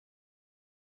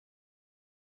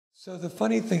So the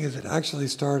funny thing is it actually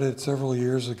started several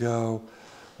years ago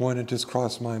when it just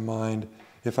crossed my mind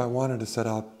if I wanted to set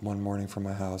out one morning from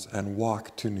my house and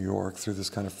walk to New York through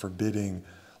this kind of forbidding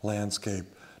landscape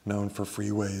known for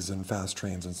freeways and fast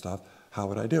trains and stuff, how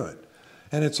would I do it?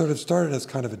 And it sort of started as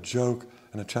kind of a joke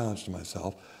and a challenge to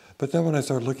myself. But then when I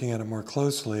started looking at it more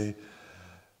closely,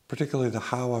 particularly the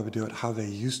how I would do it, how they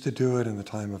used to do it in the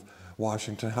time of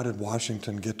Washington, how did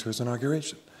Washington get to his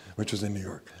inauguration, which was in New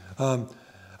York.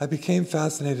 I became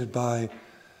fascinated by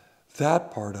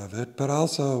that part of it, but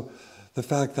also the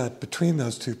fact that between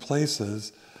those two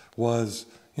places was,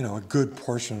 you know, a good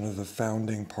portion of the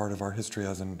founding part of our history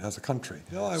as a country.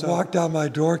 You know, I walked out my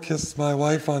door, kissed my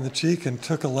wife on the cheek, and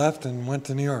took a left and went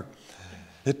to New York.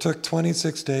 It took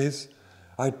 26 days.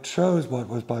 I chose what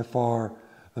was by far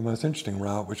the most interesting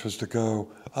route, which was to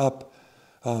go up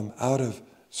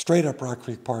straight up Rock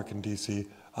Creek Park in DC,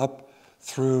 up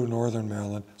through northern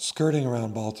Maryland, skirting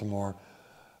around Baltimore,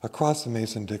 across the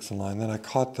Mason-Dixon line. Then I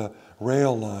caught the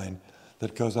rail line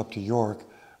that goes up to York,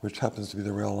 which happens to be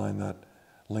the rail line that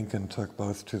Lincoln took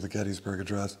both to the Gettysburg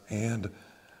Address and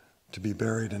to be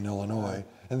buried in Illinois.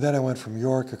 And then I went from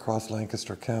York across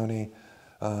Lancaster County,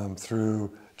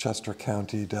 through Chester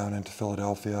County down into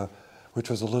Philadelphia, which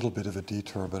was a little bit of a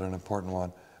detour, but an important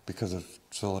one because of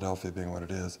Philadelphia being what it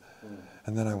is.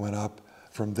 And then I went up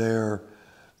from there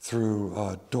through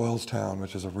Doylestown,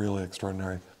 which is a really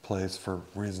extraordinary place for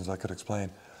reasons I could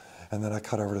explain. And then I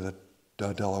cut over to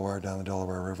the Delaware, down the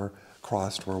Delaware River,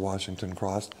 crossed where Washington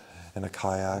crossed in a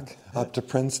kayak, up to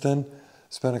Princeton,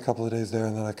 spent a couple of days there,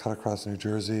 and then I cut across New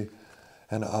Jersey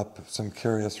and up some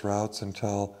curious routes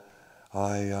until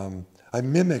I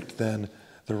mimicked then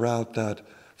the route that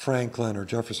Franklin or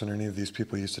Jefferson or any of these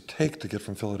people used to take to get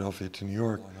from Philadelphia to New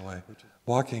York.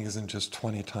 Walking isn't just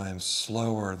 20 times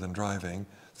slower than driving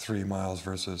 3 miles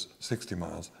versus 60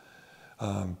 miles.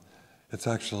 It's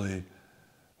actually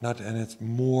not, and it's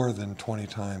more than 20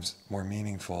 times more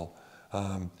meaningful.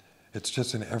 It's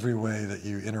just in every way that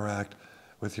you interact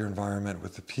with your environment,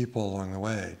 with the people along the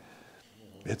way.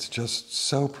 It's just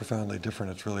so profoundly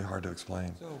different, it's really hard to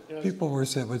explain. So people would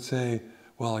say,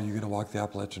 well, are you going to walk the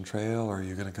Appalachian Trail, or are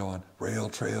you going to go on rail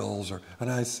trails?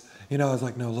 And I was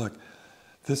like, no, look,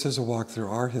 this is a walk through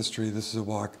our history. This is a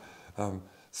walk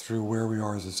through where we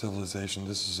are as a civilization.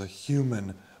 This is a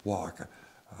human walk,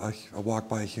 a walk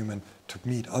by a human to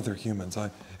meet other humans.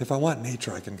 If I want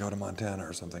nature, I can go to Montana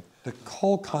or something. The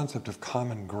whole concept of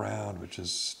common ground, which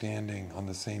is standing on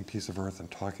the same piece of earth and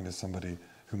talking to somebody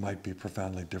who might be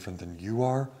profoundly different than you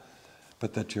are,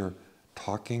 but that you're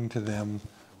talking to them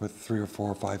with 3 or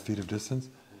 4 or 5 feet of distance,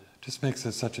 just makes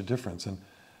it such a difference. And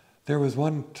there was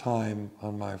one time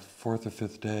on my 4th or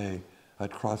 5th day,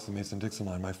 I'd crossed the Mason-Dixon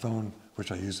line. My phone,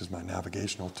 which I use as my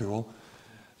navigational tool,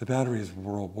 the batteries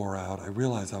wore out. I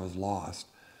realized I was lost.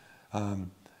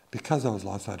 Because I was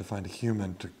lost, I had to find a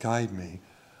human to guide me.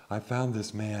 I found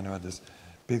this man who had this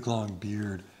big, long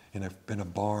beard in a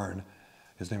barn.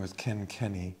 His name was Ken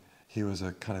Kenny. He was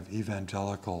a kind of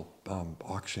evangelical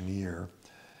auctioneer.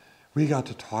 We got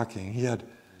to talking. He had,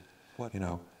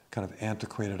 kind of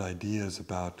antiquated ideas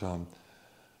about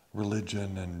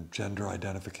religion and gender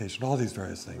identification, all these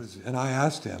various things. And I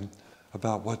asked him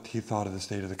about what he thought of the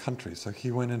state of the country. So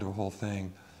he went into a whole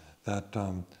thing that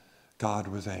God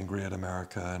was angry at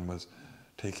America and was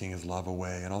taking his love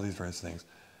away and all these various things,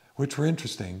 which were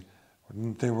interesting.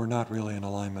 They were not really in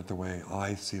alignment the way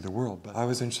I see the world, but I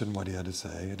was interested in what he had to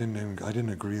say. I didn't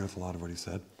agree with a lot of what he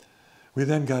said. We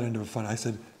then got into a fun, I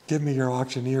said, give me your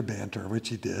auctioneer banter, which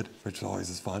he did, which always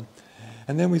is fun.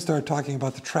 And then we started talking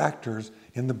about the tractors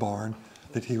in the barn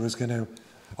that he was going to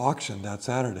auction that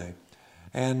Saturday.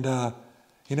 And,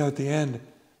 at the end,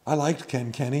 I liked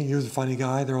Ken Kenny. He was a funny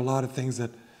guy. There were a lot of things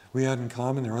that we had in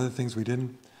common. There were other things we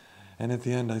didn't. And at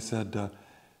the end, I said,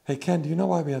 hey, Ken, do you know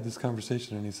why we had this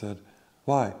conversation? And he said,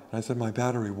 why? And I said, my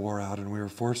battery wore out and we were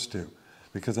forced to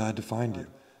because I had to find you.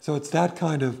 So it's that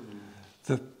kind of,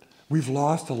 we've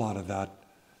lost a lot of that,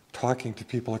 talking to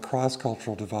people across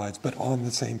cultural divides, but on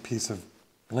the same piece of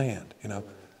land,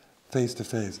 face to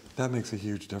face. That makes a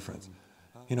huge difference.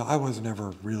 I was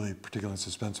never really particularly in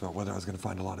suspense about whether I was going to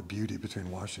find a lot of beauty between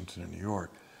Washington and New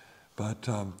York. But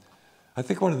I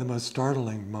think one of the most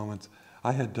startling moments,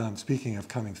 I had, speaking of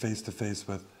coming face to face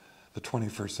with the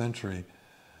 21st century,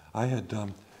 I had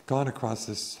gone across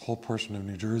this whole portion of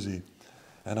New Jersey,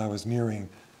 and I was nearing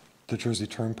the Jersey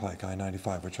Turnpike,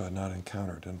 I-95, which I had not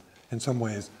encountered. And in some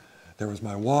ways, there was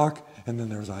my walk, and then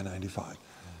there was I-95,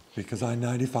 because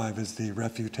I-95 is the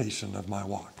refutation of my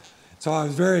walk. So I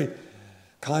was very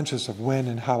conscious of when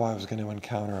and how I was going to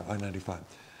encounter I-95.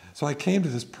 So I came to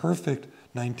this perfect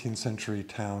 19th century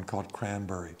town called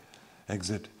Cranberry,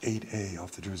 exit 8A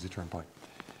off the Jersey Turnpike.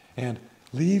 And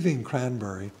leaving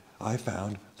Cranberry, I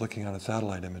found, looking on a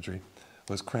satellite imagery,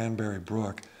 was Cranberry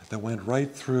Brook that went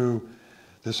right through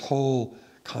this whole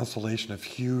constellation of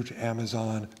huge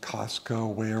Amazon,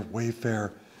 Costco,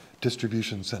 Wayfair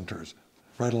distribution centers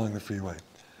right along the freeway.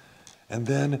 And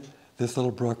then this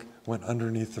little brook went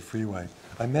underneath the freeway.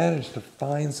 I managed to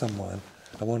find someone,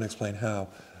 I won't explain how,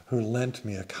 who lent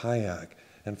me a kayak.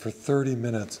 And for 30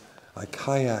 minutes, I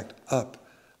kayaked up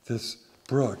this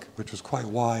brook, which was quite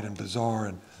wide and bizarre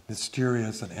and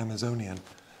mysterious and Amazonian,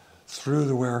 through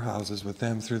the warehouses with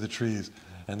them through the trees,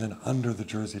 and then under the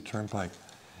Jersey Turnpike.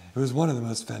 It was one of the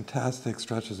most fantastic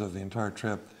stretches of the entire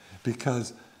trip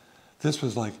because this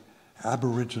was like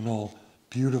aboriginal,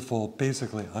 beautiful,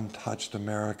 basically untouched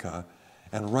America.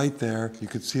 And right there, you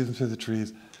could see them through the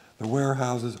trees, the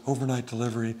warehouses, overnight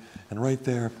delivery, and right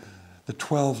there, the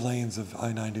 12 lanes of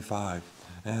I-95.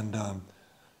 And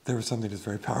there was something just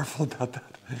very powerful about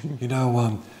that. You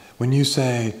know, when you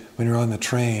say, when you're on the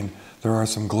train, there are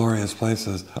some glorious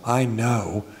places, I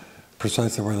know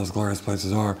precisely where those glorious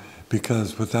places are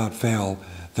because without fail,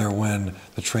 they're when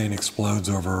the train explodes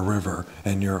over a river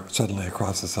and you're suddenly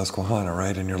across the Susquehanna,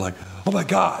 right? And you're like, oh my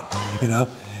God, you know?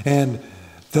 And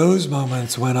those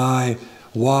moments when I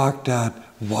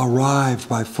arrived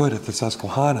by foot at the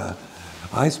Susquehanna,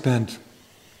 I spent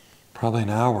probably an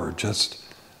hour just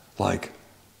like,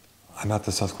 I'm at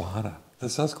the Susquehanna. The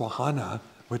Susquehanna,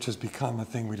 which has become a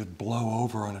thing we just blow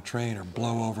over on a train or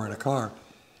blow over in a car,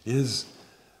 is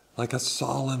like a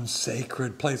solemn,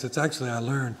 sacred place. It's actually, I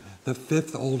learned, the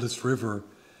 5th oldest river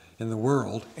in the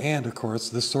world, and of course,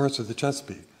 the source of the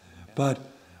Chesapeake. But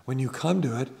when you come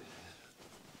to it,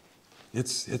 it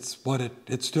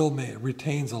still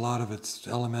retains a lot of its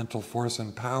elemental force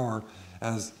and power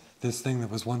as this thing that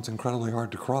was once incredibly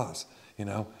hard to cross, you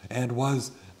know, and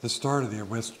was the start of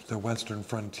the Western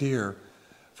frontier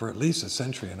for at least a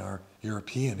century in our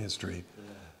European history.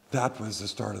 That was the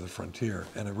start of the frontier,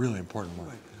 and a really important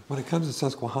one. When it comes to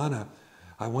Susquehanna,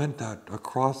 I went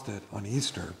across it on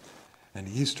Easter, and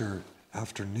Easter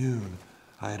afternoon,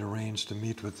 I had arranged to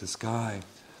meet with this guy.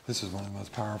 This is one of the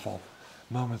most powerful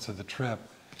moments of the trip.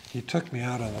 He took me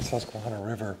out on the Susquehanna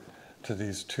River to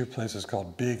these two places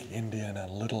called Big Indian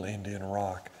and Little Indian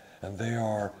Rock, and they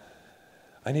are,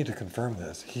 I need to confirm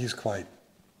this, he's quite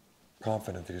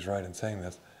confident that he's right in saying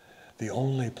this, the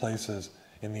only places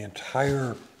in the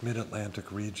entire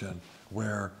mid-Atlantic region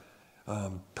where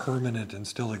permanent and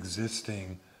still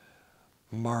existing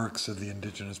marks of the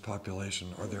indigenous population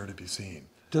are there to be seen.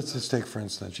 Just to take, for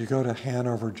instance, you go to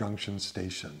Hanover Junction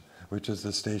Station, which is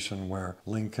the station where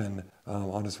Lincoln,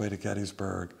 on his way to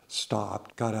Gettysburg,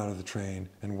 stopped, got out of the train,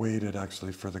 and waited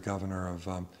actually for the governor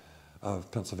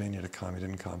of Pennsylvania to come. He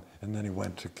didn't come, and then he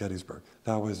went to Gettysburg.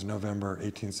 That was November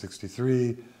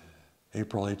 1863.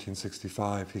 April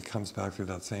 1865, he comes back through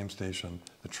that same station,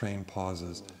 the train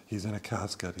pauses, he's in a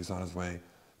casket, he's on his way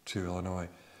to Illinois.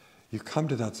 You come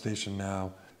to that station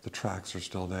now, the tracks are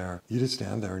still there. You just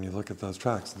stand there and you look at those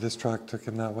tracks. This track took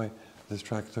him that way, this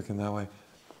track took him that way.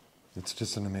 It's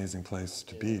just an amazing place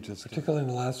to be. Just particularly in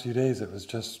the last few days, it was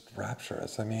just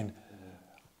rapturous. I mean,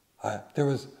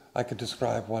 I could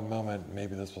describe one moment,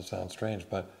 maybe this will sound strange,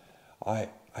 but I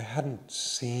hadn't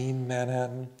seen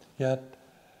Manhattan yet.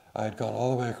 I had gone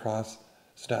all the way across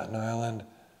Staten Island,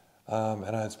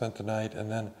 and I had spent the night, and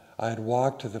then I had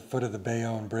walked to the foot of the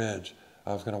Bayonne Bridge.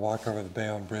 I was going to walk over the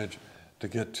Bayonne Bridge to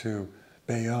get to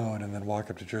Bayonne and then walk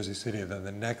up to Jersey City, and then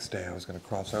the next day I was going to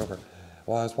cross over.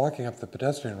 While I was walking up the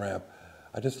pedestrian ramp,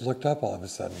 I just looked up all of a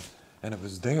sudden, and it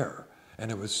was there.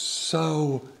 And it was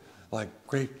so, like,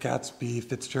 Great Gatsby,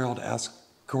 Fitzgerald-esque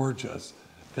gorgeous,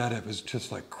 that it was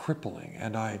just, like, crippling.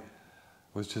 And I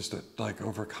was just like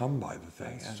overcome by the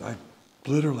thing. And I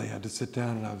literally had to sit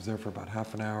down, and I was there for about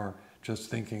half an hour just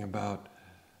thinking about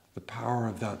the power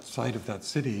of that sight of that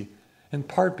city, in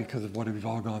part because of what we've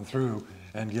all gone through,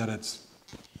 and yet it's,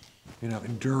 you know,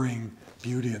 enduring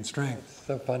beauty and strength. It's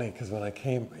so funny, because when I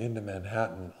came into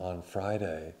Manhattan on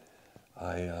Friday,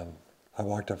 I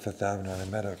walked up Fifth Avenue, and I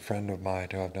met a friend of mine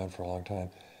who I've known for a long time,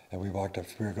 and we were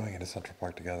going into Central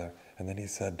Park together, and then he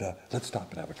said, let's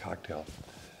stop and have a cocktail.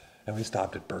 And we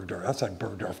stopped at Bergdorf, outside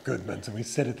Bergdorf Goodman's, and we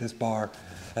sit at this bar,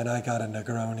 and I got a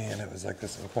Negroni, and it was like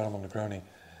this incredible Negroni.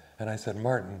 And I said,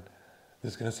 Martin,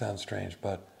 this is going to sound strange,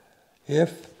 but I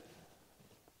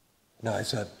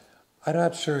said, I'm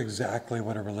not sure exactly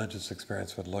what a religious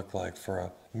experience would look like for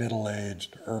a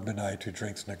middle-aged urbanite who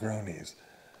drinks Negronis,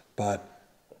 but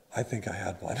I think I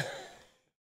had one.